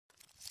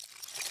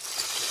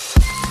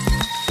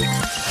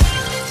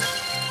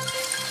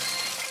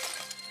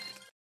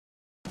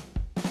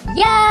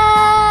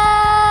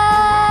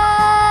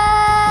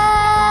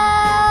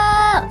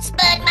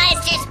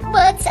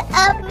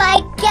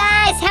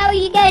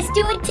guys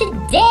doing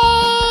today?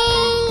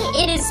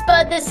 It is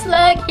Spud the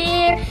Slug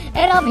here,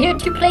 and I'm here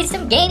to play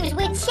some games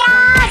with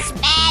y'all.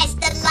 Smash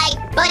the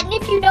like button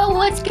if you know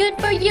what's good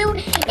for you,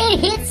 and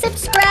hit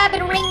subscribe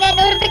and ring that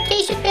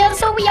notification bell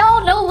so we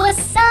all know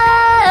what's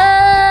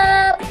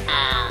up.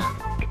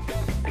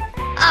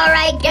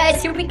 Alright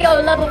guys, here we go.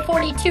 Level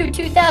 42,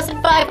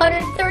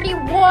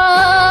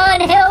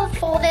 2,531 health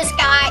for this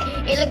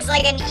guy. He looks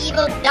like an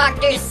evil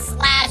doctor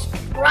slash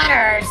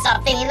runner or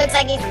something. He looks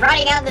like he's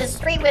running out the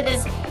street with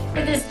his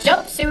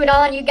jumpsuit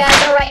on, you guys.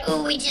 Alright,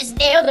 ooh, we just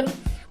nailed him.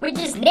 We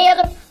just nailed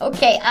him.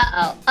 Okay,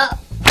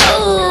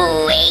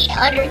 ooh,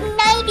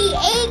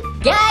 898,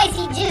 guys.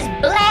 He just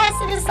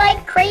blasted us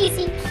like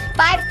crazy.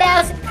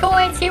 5,000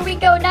 coins. Here we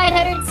go.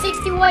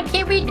 961.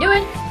 Can we do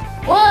it?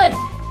 1,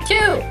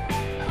 2.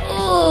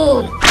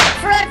 Ooh,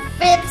 front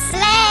flip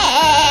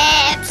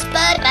slap,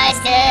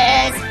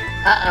 Spudmasters.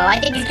 I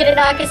think he's gonna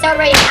knock us out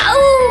right now.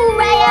 Oh,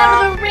 right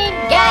out of the ring,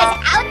 guys.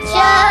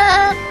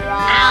 Oucha.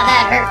 Ow,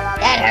 that hurt.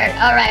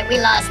 Alright, we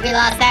lost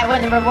that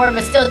one. The reward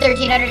was still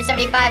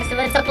 1,375, so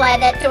let's apply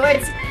that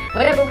towards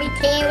whatever we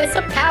can with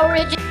some power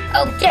engine.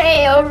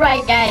 Okay,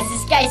 alright guys,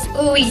 this guy's,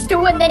 ooh, he's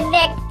doing the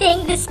neck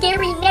thing, the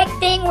scary neck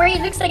thing where he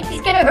looks like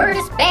he's gonna hurt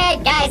us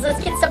bad. Guys,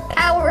 let's get some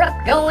power up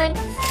going.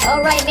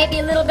 Alright, maybe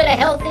a little bit of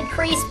health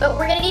increase, but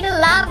we're gonna need a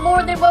lot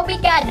more than what we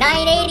got.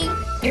 980,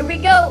 here we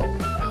go.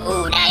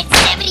 Ooh,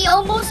 970,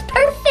 almost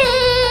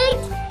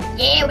perfect.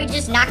 Yeah, we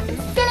just knocked him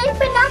silly,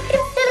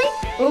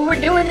 Ooh,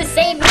 we're doing the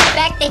same move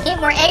back to him,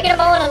 we're egging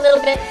him on a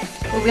little bit.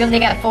 Ooh, we only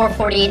got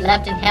 448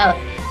 left in health.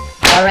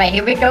 Alright,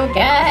 here we go,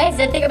 guys.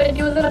 I think I'm gonna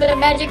do a little bit of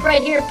magic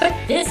right here. Put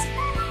this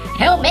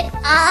helmet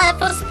on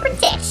for some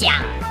protection.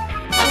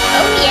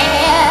 Oh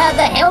yeah,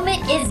 the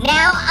helmet is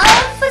now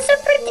on for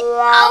some protection.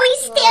 Oh, he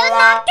still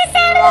knocked us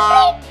out of the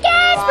ring,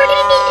 guys. We're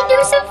gonna need to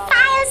do some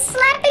fire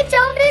slappage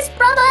on this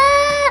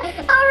brother.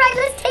 Alright,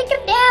 let's take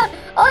him down.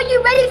 Are you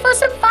ready for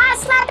some fire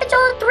slappage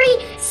on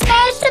 3?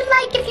 Smash the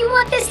like if you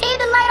want this hand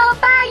to light on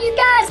fire, you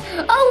guys.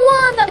 A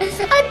 1, a 2,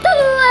 a 3.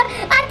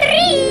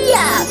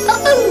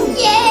 Oh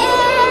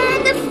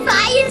yeah, the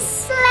fire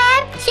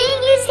slap king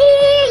is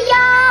here,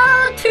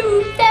 y'all.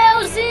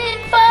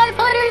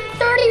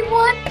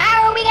 2,531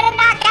 power. We gotta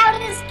knock out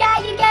of this guy,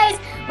 you guys.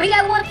 We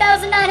got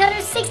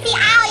 1,960.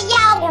 Ow,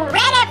 y'all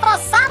ready for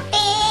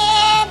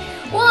something?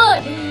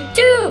 1,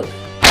 2.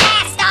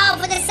 Blast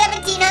off with the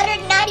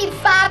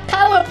 1,795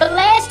 power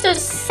blaster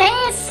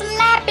sand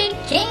slapping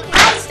king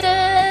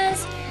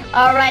meisters.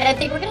 Alright, I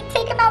think we're gonna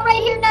take him out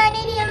right here.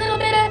 980, a little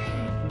bit of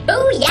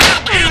booyah.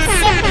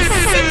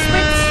 976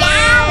 with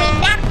y'all. We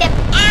knocked him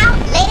out.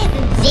 Ladies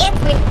and gents,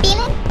 we're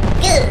feeling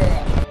good.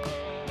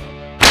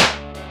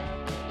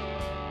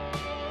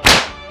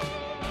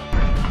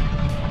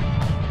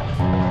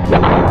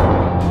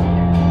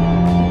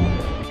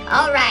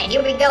 Alright,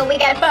 here we go. We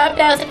got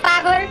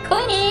 5,500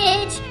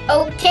 coinage.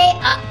 Okay,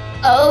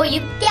 oh, you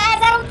guys,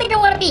 I don't think I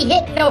want to be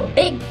hitting no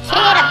big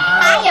can of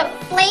fire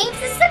flames.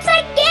 This looks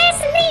like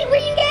gasoline.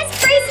 What are you guys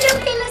crazy?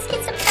 Okay, let's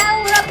get some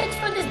power uppage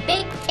for this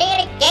big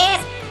can of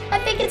gas. I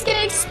think it's going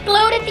to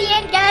explode at the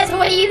end, guys.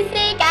 What do you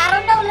think? I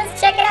don't know.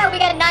 Let's check it out. We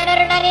got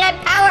 999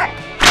 power.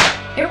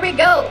 Here we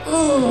go.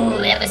 Ooh,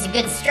 that was a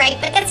good strike,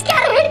 but that's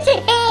got to hurt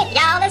your hand,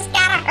 y'all. That's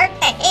got to hurt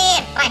the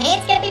hand. My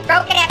hand's going to be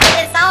broken after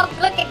this, all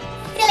looking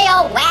silly,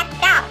 all whacked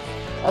out.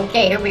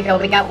 Okay, here we go.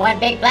 We got one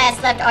big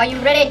blast left. Are you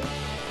ready?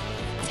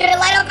 It's gonna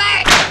light on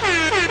fire.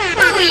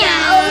 Oh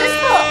yeah, oh, it's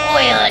full of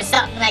oil or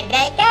something like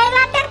that. Guys,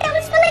 I thought that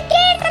was full of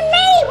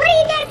gasoline. What are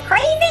you guys,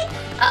 crazy?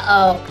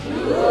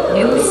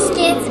 New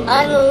skins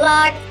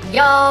unlocked,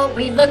 y'all.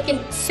 We looking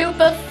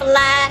super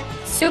fly,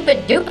 super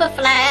duper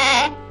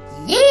fly.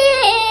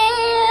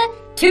 Yeah,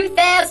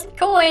 2,000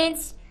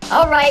 coins.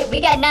 All right, we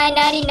got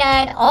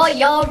 999. All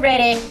y'all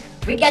ready?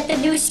 We got the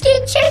new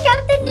skin. Check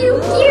out the new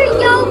gear,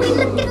 y'all. We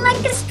looking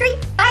like a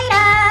street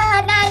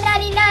fighter.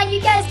 999,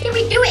 you guys. Can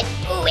we do it?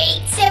 Ooh,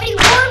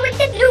 871 with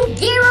the new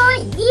gear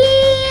on.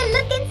 Yeah,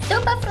 looking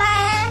super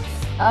fly.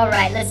 All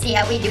right, let's see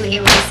how we do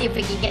here. We'll see if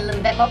we can get a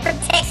little bit more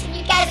protection,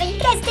 you guys. Are you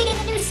guys digging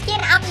the new skin?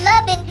 I'm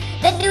loving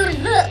the new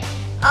look.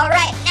 All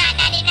right,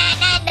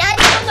 999,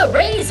 990 on the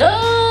razor.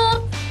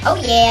 Oh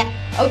yeah.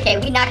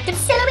 Okay, we knocked him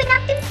silly,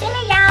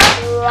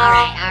 y'all.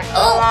 Alright.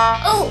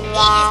 Oh, he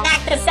just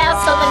knocked us out,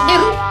 so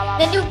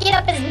the new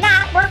get-up is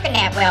not working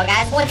that well,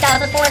 guys.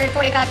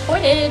 1,445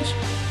 coinage.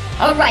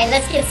 Alright,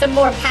 let's get some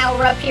more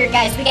power up here,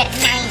 guys. We got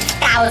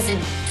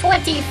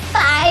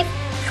 9,025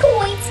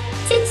 coins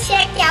to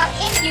check out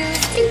and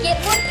use to get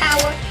more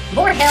power,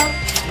 more health,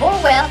 more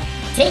wealth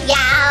to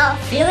y'all.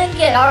 Feeling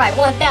good. Alright,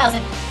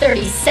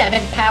 1,037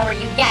 power,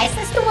 you guys.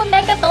 Let's do a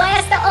mega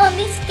blaster on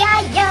this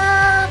guy,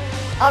 y'all.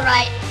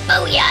 Alright,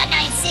 booyah,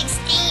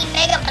 916,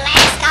 mega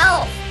blast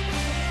off.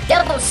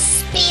 Double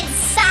spin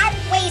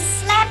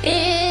sideways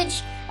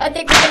slappage. I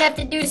think we're gonna have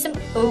to do some,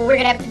 we're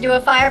gonna have to do a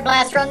fire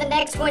blaster on the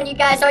next one, you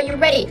guys. Are you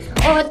ready?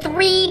 On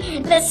 3,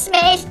 let's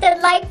smash the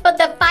like for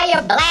the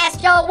fire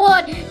blast, y'all.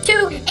 1,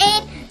 2,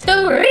 and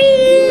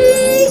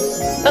Three.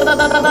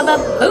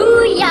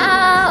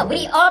 Booyah!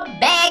 We are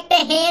back. The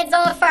hands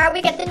on fire.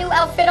 We got the new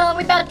outfit on.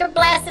 We're about to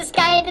blast this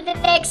guy into the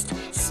next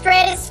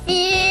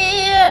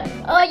stratosphere.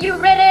 Are you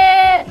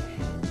ready?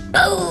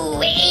 Boo!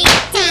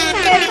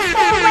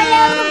 1834 right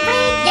out of the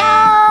ring,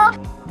 y'all.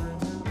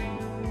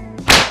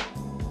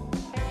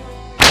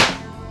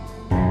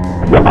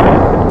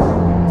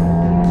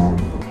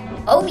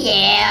 Oh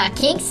yeah,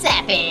 King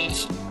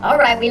Savage.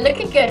 Alright, we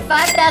looking good.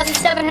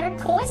 5,700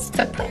 coins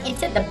to put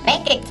into the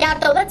bank account.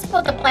 Though, let's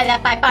multiply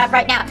that by 5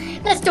 right now.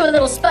 Let's do a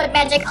little Spud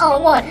magic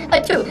on 1, a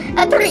 2,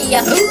 a 3,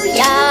 a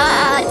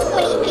booyah!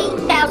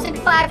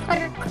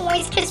 28,500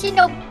 coins, cause you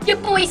know your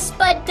boy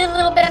Spud did a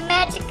little bit of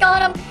magic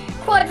on him.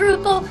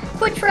 Quadruple,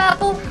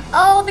 quadruple,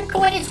 all the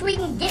coinage we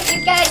can get,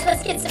 you guys.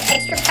 Let's get some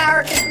extra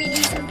power because we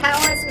need some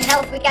power and some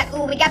health. We got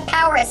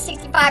power at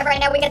 65 right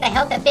now. We got the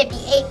health at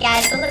 58,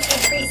 guys. So let's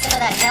increase some of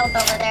that health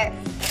over there.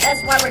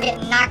 That's why we're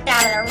getting knocked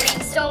out of the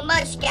ring so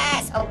much,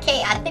 guys.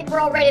 Okay, I think we're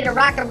all ready to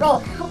rock and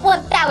roll.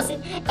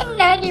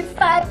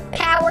 1,095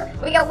 power.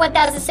 We got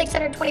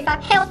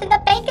 1,625 health in the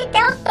bank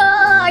account.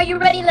 Are you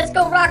ready? Let's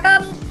go rock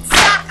 'em.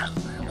 Sock 'em.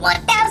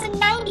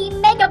 1,090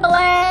 Mega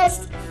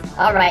Blast.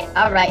 All right,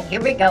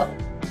 here we go.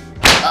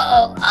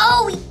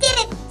 Oh, he did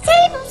it!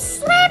 Table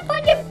slap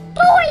on your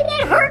boy.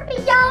 That hurt me,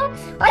 y'all.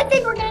 I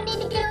think we're gonna need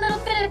to get a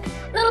little bit of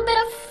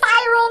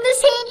fire on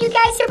this hand, you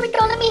guys. Here we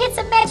go. Let me hit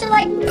some magic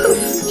like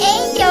poof.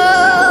 Hey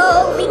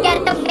yo, we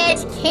got the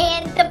magic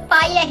hand, the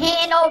fire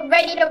hand, all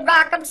ready to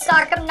rock 'em,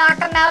 sock 'em,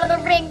 knock 'em out of the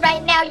ring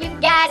right now, you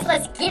guys.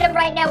 Let's get him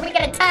right now. We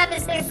gotta time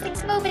this thing. This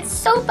thing's moving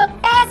super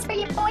fast for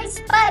your boy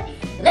Spud.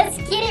 Let's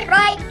get it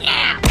right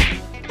now.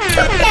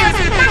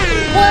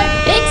 2091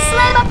 big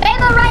slam of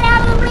Bama right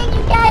out of the ring,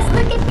 you guys.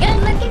 Looking good,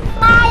 looking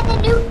fly in the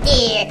new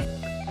gear.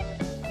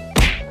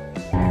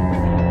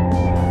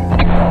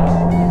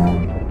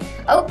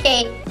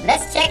 Okay,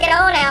 let's check it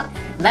on out.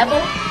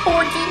 Level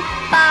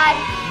 45,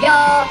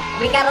 y'all.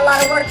 We got a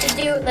lot of work to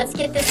do. Let's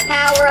get this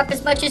power up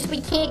as much as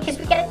we can because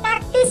we gotta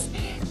knock this.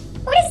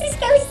 What is this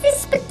guy? Who's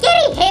this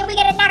spaghetti head? We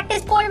gotta knock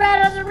this boy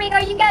right out of the ring.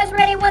 Are you guys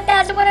ready?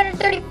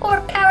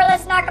 1,134 power.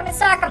 Let's knock him and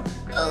sock him.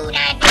 Ooh,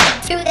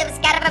 952. That was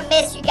kind of a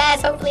miss, you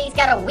guys. Hopefully he's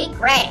got a weak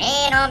right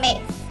hand on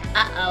me.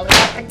 Uh-oh, we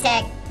gotta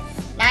protect.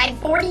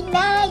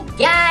 949,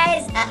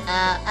 guys.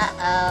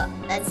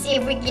 Let's see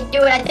if we can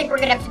do it. I think we're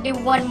gonna have to do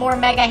one more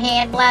mega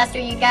hand blaster,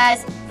 you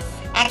guys.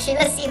 Actually,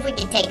 let's see if we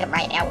can take him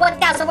right now.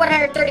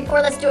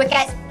 1,134. Let's do it,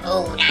 guys.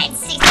 Oh,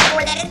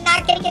 964. That is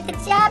not gonna get the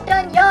job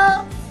done,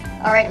 y'all.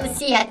 All right, let's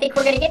see. I think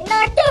we're gonna get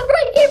knocked out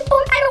right here,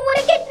 boy. I don't want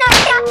to get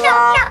knocked out.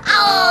 No.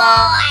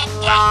 Oh, I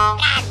got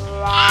knocked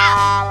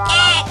out.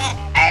 Yeah, that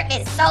hurt me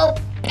so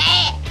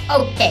bad.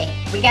 Okay,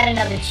 we got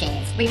another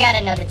chance.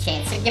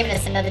 They're giving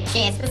us another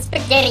chance with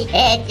spaghetti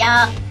head,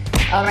 y'all.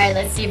 All right,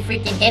 let's see if we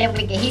can hit him.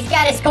 He's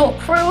got his whole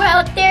crew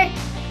out there.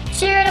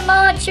 Cheering him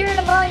on,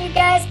 you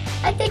guys.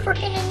 I think we're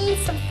gonna need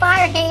some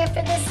fire hand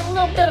for this. A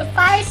little bit of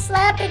fire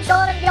slappage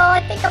on him, y'all.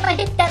 I think I'm gonna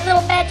hit that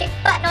little magic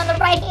button on the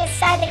right-hand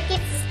side that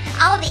gets us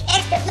all the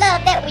extra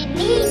love that we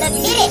need. Let's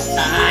hit it.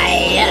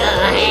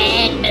 Fire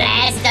hand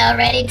blaster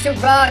ready to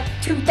rock.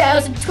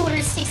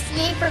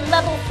 2,268 for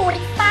level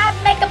 45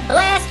 Mega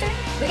Blaster.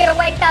 We gotta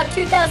wipe out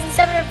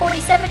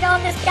 2,747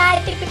 on this guy.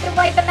 I think we can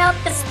wipe him out.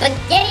 The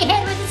spaghetti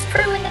head with his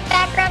crew in the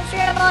background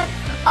cheering him on.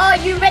 Are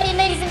you ready,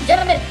 ladies and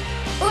gentlemen?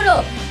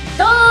 Uno,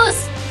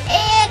 dos,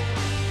 and...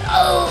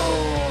 Oh,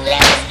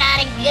 that was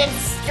not a good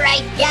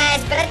strike,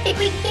 guys. But I think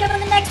we can get him on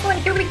the next one.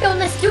 Here we go.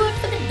 Let's do it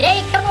for the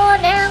day. Come on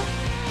now.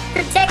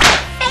 Protect the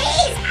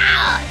face.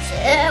 Ouch.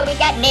 We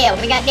got nailed.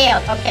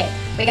 Okay.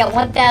 We got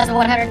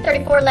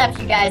 1,134 left,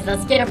 you guys.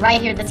 Let's get him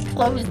right here. Let's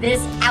close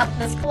this out.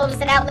 Let's close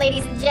it out,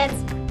 ladies and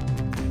gents.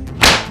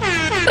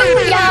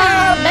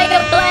 Booyah! Mega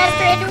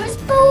Blaster into his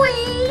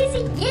boys!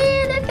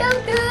 Yeah, that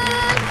felt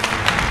good!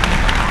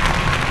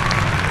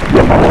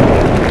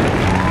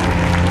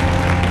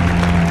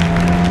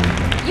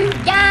 You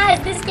guys,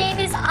 this game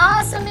is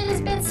awesome. It has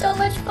been so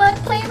much fun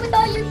playing with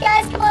all you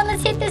guys. Come on,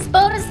 let's hit this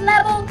bonus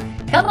level.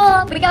 Come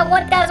on, we got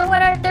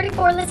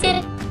 1,134. Let's hit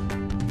it.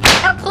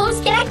 How close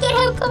can I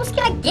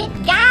get?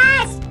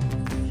 Guys?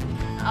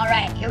 All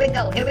right, here we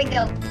go.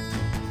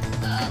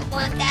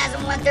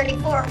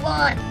 1,134.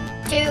 1,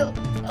 2.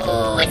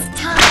 Oh, it's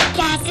time,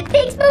 guys. The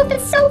thing's moving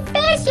so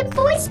fast. Your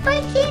boy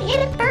Spud can't hit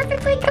it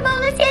perfectly. Come on,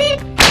 let's hit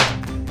it.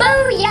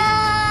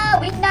 Booyah!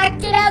 We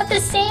knocked it out. The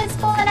sand's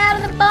falling out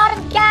of the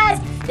bottom,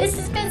 guys. This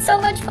has been so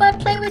much fun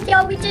playing with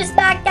y'all. We just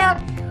knocked out.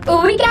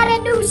 Oh, we got a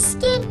new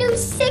skin, new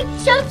sick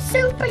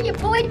jumpsuit for your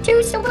boy,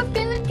 too. So we're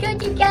feeling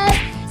good, you guys.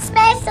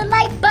 Smash the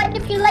like button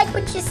if you like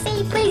what you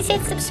see. Please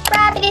hit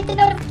subscribe and hit the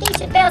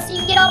notification bell so you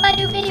can get all my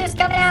new videos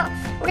coming out.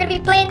 We're going to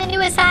be playing the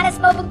newest, hottest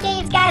mobile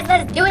games, guys.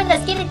 Let's do it.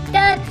 Let's get it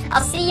done.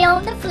 I'll see you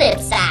on the flip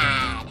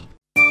side.